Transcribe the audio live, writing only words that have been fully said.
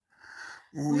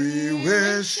We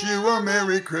wish you a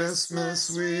Merry Christmas.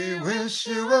 We wish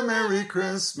you a Merry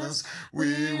Christmas.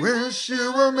 We wish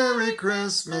you a Merry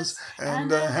Christmas and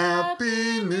a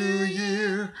Happy New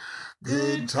Year.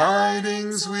 Good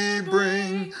tidings we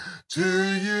bring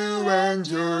to you and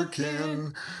your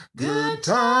kin. Good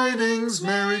tidings,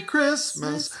 Merry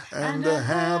Christmas and a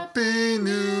Happy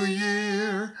New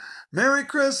Year. Merry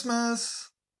Christmas!